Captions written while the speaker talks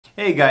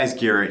Hey guys,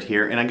 Garrett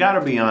here, and I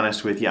gotta be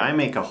honest with you, I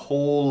make a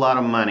whole lot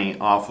of money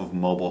off of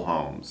mobile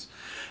homes.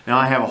 Now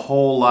I have a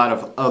whole lot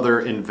of other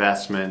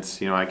investments.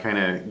 I kind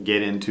of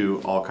get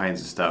into all kinds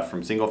of stuff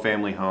from single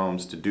family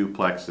homes to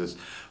duplexes,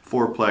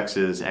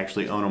 fourplexes,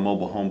 actually own a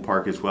mobile home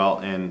park as well,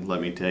 and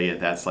let me tell you,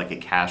 that's like a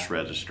cash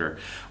register.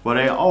 But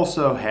I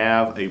also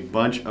have a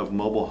bunch of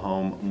mobile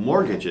home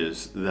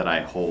mortgages that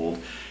I hold,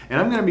 and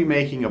I'm going to be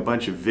making a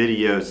bunch of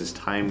videos as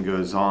time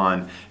goes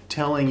on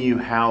telling you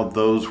how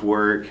those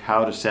work,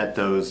 how to set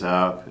those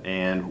up,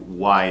 and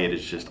why it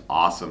is just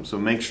awesome. So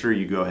make sure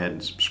you go ahead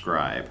and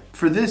subscribe.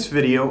 For this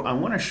video, I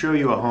want to show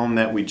you a home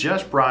that we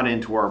just brought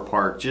into our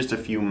park just a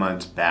few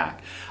months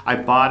back. I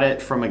bought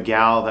it from a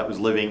gal that was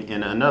living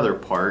in another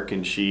park,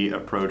 and she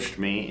approached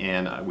me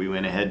and we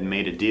went ahead and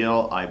made a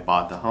deal. I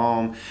bought the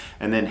home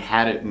and then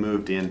had it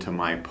moved into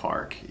my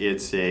park.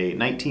 It's a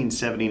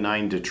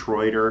 1979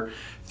 Detroiter,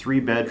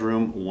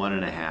 3-bedroom,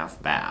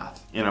 1.5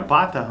 bath. And I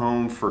bought the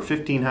home for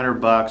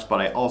 $1,500,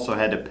 but I also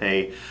had to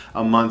pay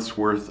a month's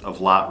worth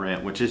of lot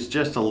rent, which is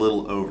just a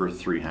little over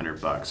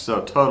 $300.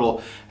 So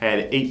total, I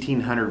had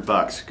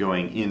 $1,800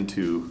 going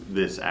into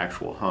this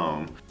actual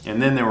home.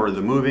 And then there were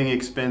the moving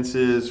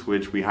expenses,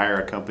 which we hire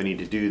a company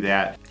to do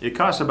that. It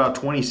costs about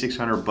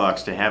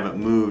 $2,600 to have it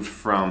moved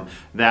from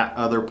that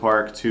other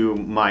park to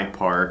my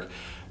park,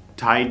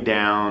 tied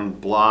down,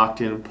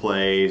 blocked in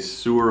place,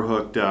 sewer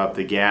hooked up,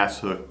 the gas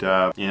hooked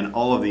up, and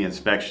all of the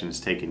inspections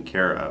taken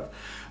care of.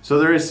 So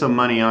there is some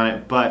money on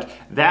it, but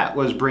that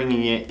was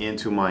bringing it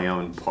into my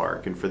own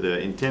park. And for the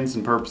intents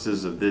and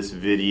purposes of this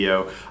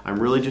video, I'm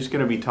really just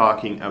going to be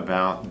talking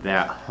about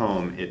that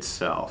home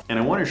itself. And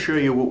I want to show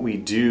you what we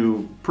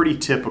do pretty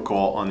typical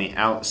on the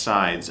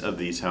outsides of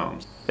these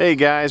homes. Hey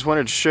guys,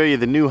 wanted to show you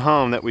the new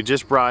home that we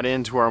just brought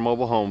into our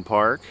mobile home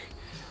park.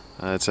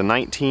 It's a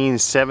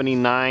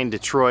 1979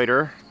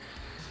 Detroiter.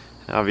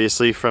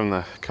 Obviously from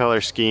the color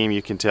scheme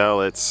you can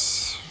tell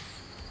it's,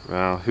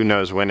 well, who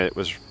knows when it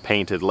was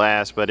painted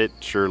last, but it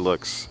sure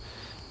looks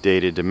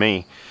dated to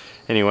me.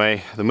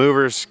 Anyway, the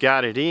movers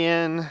got it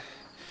in.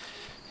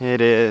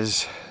 It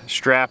is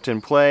strapped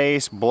in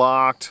place,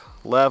 blocked,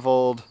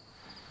 leveled.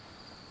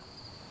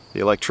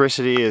 The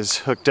electricity is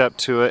hooked up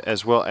to it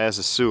as well as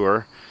a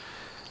sewer.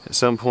 At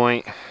some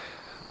point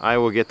I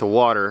will get the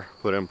water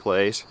put in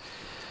place.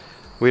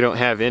 We don't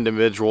have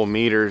individual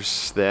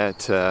meters that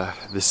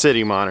the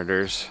city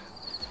monitors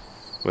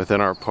within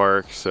our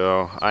park,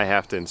 so I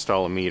have to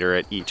install a meter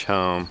at each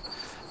home.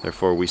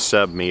 Therefore, we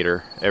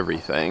sub-meter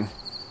everything.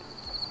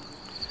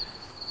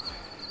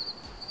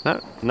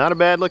 Not a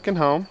bad looking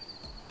home.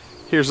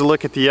 Here's a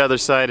look at the other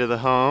side of the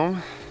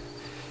home.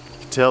 You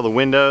can tell the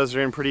windows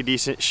are in pretty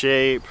decent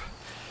shape.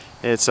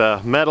 It's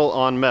metal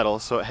on metal,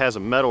 so it has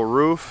a metal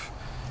roof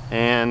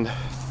and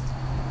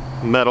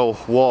metal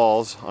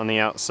walls on the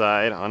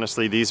outside.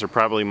 Honestly, these are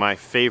probably my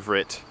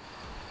favorite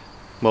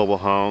mobile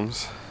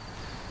homes.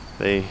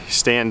 They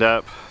stand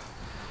up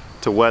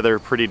to weather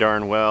pretty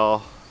darn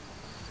well,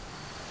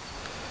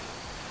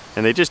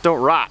 and they just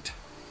don't rot.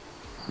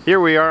 Here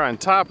we are on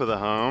top of the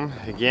home.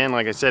 Again,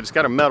 like I said, it's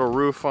got a metal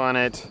roof on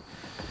it,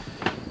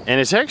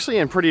 and it's actually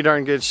in pretty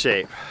darn good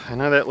shape. I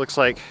know that looks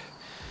like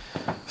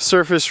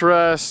surface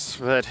rust,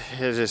 but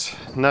it is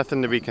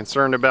nothing to be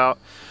concerned about.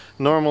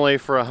 Normally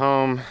for a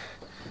home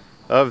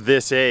of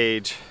this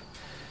age,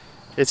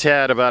 it's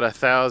had about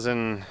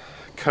 1,000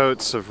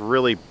 coats of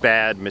really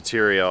bad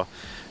material,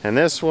 and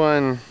this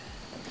one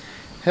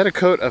had a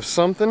coat of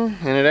something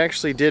and it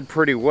actually did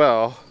pretty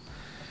well.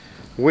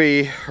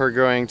 We are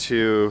going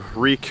to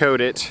recoat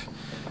it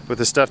with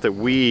the stuff that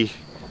we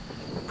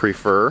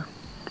prefer.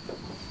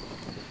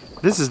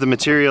 This is the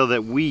material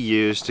that we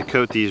use to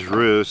coat these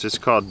roofs. It's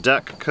called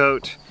Duck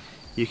Coat.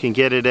 You can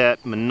get it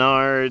at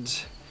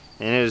Menards,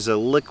 and it is a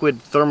liquid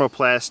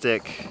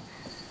thermoplastic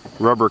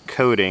rubber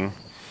coating,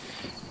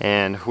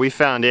 and we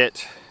found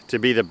it to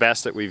be the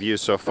best that we've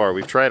used so far.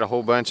 We've tried a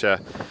whole bunch of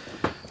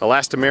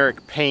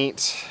elastomeric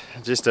paints,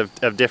 just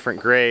of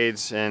different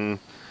grades, and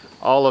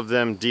all of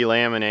them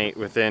delaminate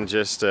within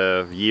just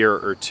a year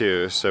or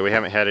two, so we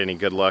haven't had any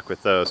good luck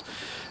with those.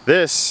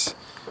 This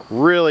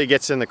really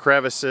gets in the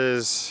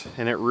crevices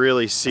and it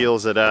really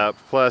seals it up.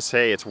 Plus,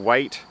 hey, it's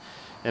white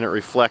and it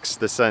reflects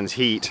the sun's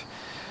heat.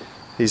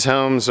 These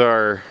homes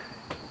are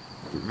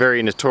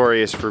very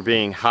notorious for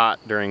being hot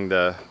during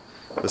the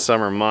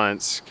summer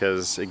months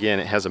because, again,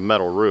 it has a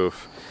metal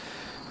roof.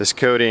 This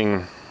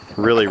coating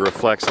really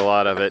reflects a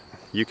lot of it.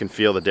 You can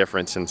feel the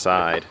difference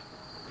inside.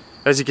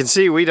 As you can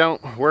see, we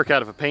don't work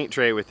out of a paint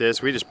tray with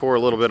this. We just pour a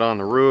little bit on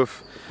the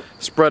roof,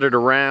 spread it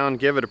around,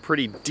 give it a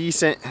pretty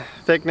decent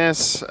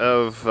thickness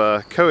of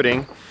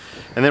coating,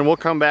 and then we'll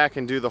come back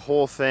and do the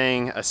whole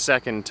thing a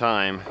second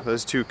time.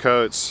 Those two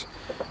coats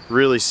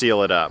really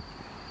seal it up.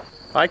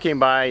 I came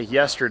by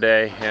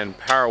yesterday and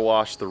power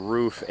washed the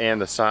roof and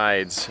the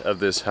sides of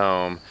this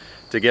home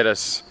to get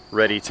us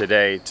ready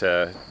today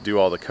to do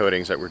all the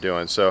coatings that we're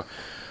doing. So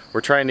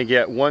we're trying to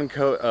get one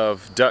coat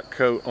of Duck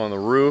Coat on the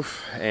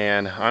roof,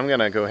 and I'm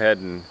gonna go ahead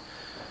and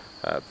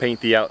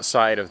paint the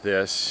outside of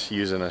this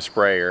using a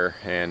sprayer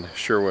and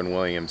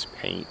Sherwin-Williams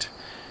paint.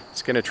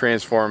 It's going to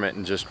transform it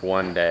in just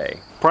one day.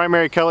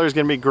 Primary color is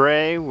going to be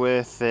gray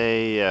with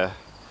a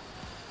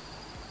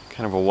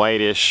kind of a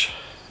whitish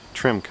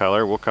trim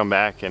color. We'll come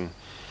back and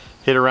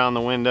hit around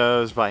the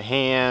windows by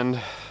hand.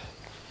 You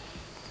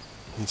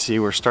can see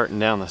we're starting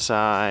down the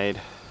side.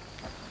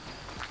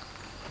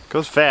 It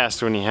goes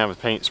fast when you have a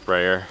paint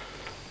sprayer.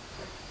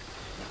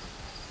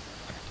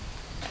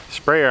 The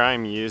sprayer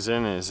I'm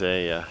using is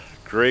a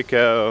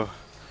Graco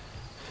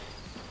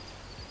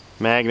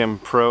Magnum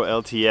Pro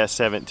LTS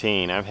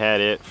 17. I've had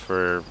it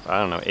for,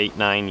 I don't know,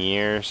 8-9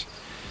 years.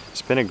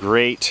 It's been a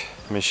great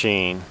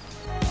machine.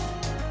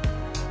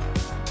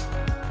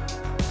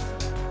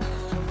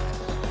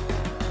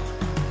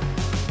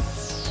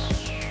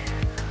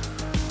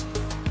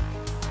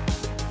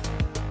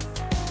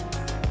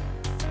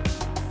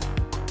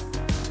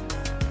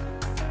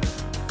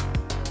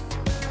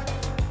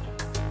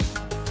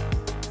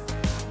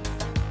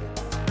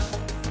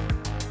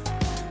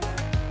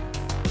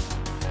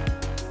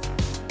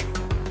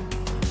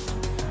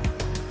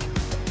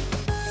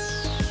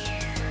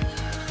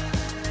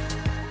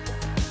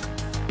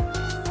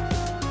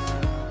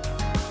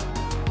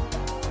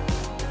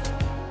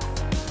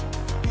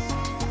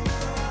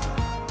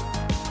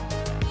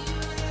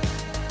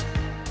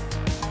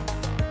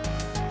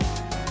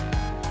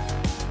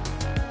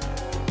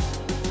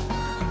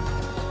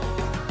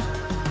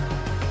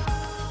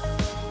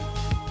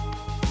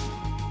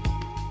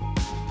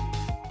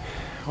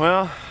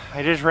 Well,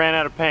 I just ran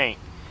out of paint.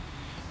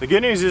 The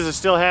good news is I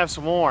still have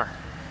some more.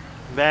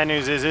 The bad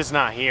news is it's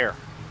not here.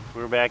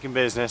 We're back in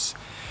business.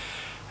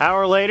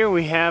 Hour later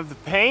we have the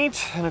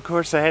paint, and of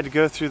course I had to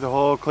go through the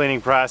whole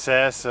cleaning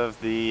process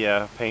of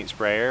the paint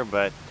sprayer,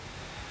 but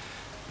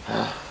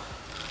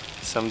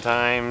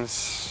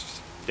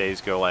sometimes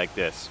days go like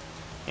this.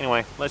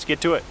 Anyway, let's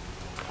get to it.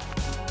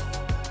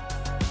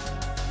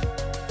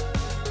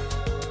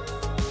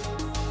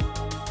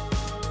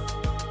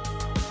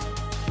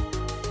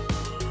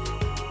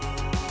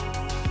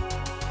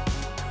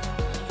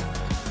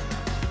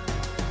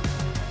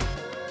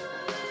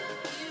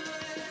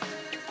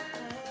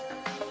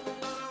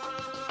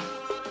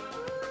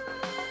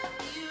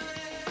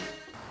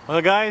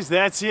 Well guys,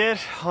 that's it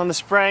on the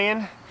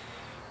spraying.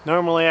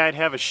 Normally I'd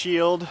have a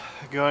shield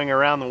going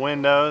around the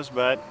windows,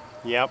 but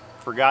yep,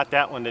 forgot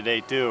that one today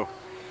too.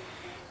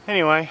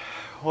 Anyway,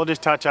 we'll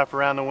just touch up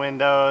around the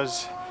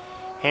windows,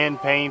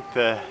 hand paint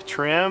the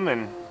trim,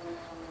 and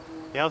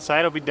the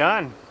outside will be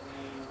done.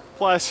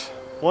 Plus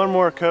one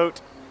more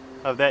coat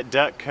of that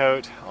duck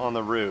coat on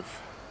the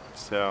roof.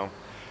 So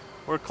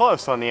we're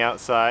close on the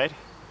outside.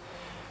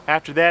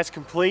 After that's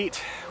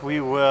complete,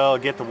 we will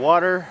get the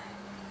water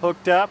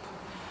hooked up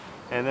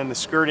and then the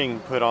skirting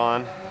put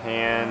on,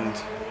 and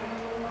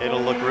it'll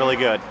look really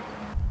good.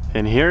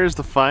 And here's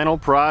the final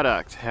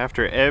product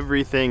after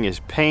everything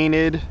is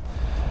painted,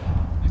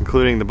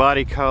 including the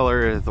body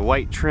color, the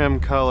white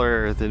trim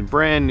color, the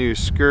brand new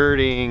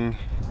skirting.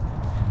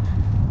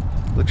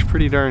 Looks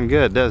pretty darn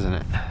good, doesn't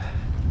it?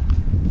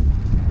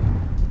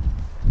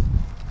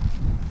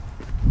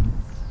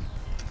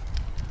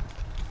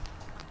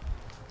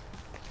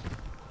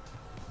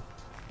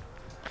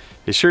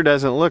 It sure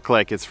doesn't look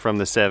like it's from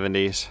the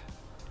 70s.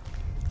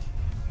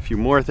 Few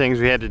more things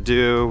we had to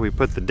do. We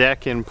put the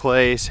deck in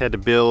place, had to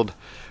build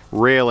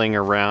railing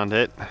around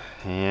it,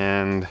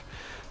 and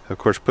of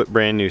course put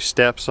brand new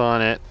steps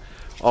on it.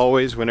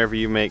 Always, whenever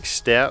you make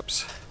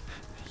steps,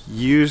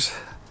 use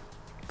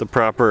the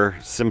proper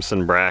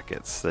Simpson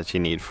brackets that you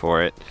need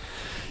for it.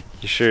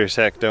 You sure as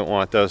heck don't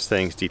want those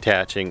things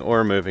detaching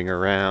or moving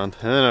around.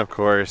 And then of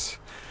course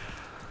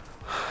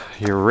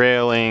your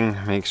railing,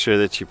 make sure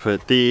that you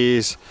put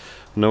these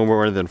no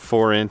more than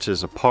 4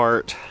 inches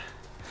apart.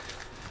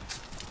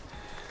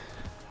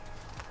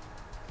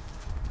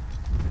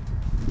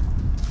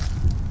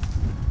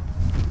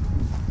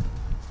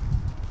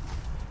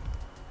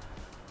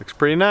 Looks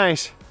pretty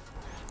nice.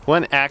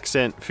 One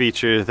accent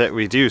feature that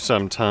we do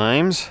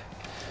sometimes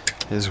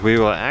is we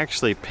will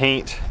actually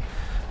paint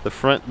the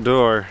front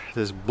door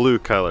this blue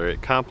color.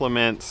 It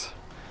complements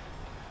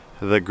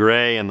the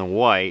gray and the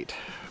white,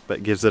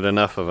 but gives it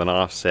enough of an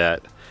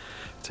offset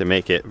to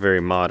make it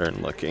very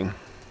modern looking.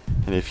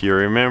 And if you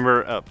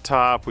remember up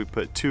top, we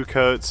put 2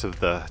 coats of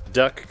the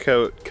duck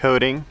coat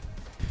coating.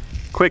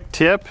 Quick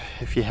tip,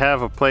 if you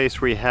have a place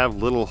where you have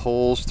little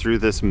holes through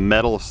this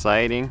metal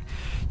siding,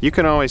 you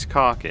can always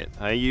caulk it.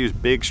 I use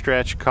big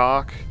stretch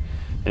caulk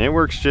and it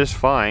works just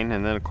fine.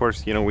 And then of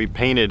course, you know, we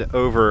painted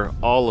over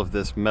all of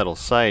this metal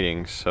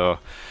siding. So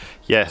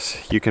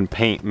yes, you can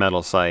paint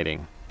metal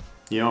siding.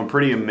 You know, I'm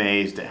pretty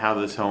amazed at how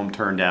this home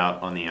turned out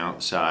on the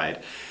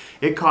outside.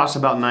 It costs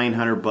about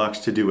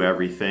 $900 to do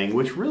everything,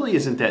 which really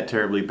isn't that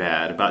terribly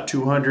bad. About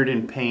 $200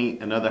 in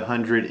paint, another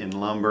 $100 in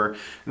lumber,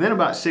 and then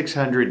about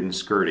 $600 in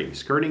skirting.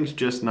 Skirting's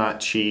just not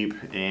cheap,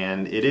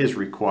 and it is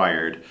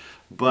required,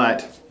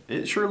 but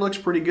It sure looks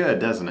pretty good,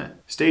 doesn't it?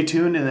 Stay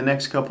tuned in the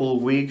next couple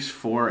of weeks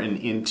for an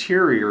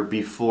interior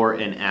before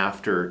and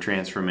after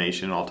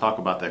transformation. I'll talk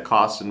about the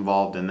costs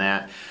involved in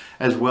that,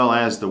 as well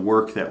as the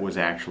work that was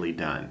actually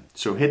done.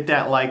 So hit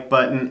that like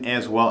button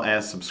as well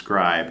as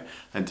subscribe.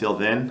 Until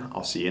then,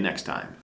 I'll see you next time.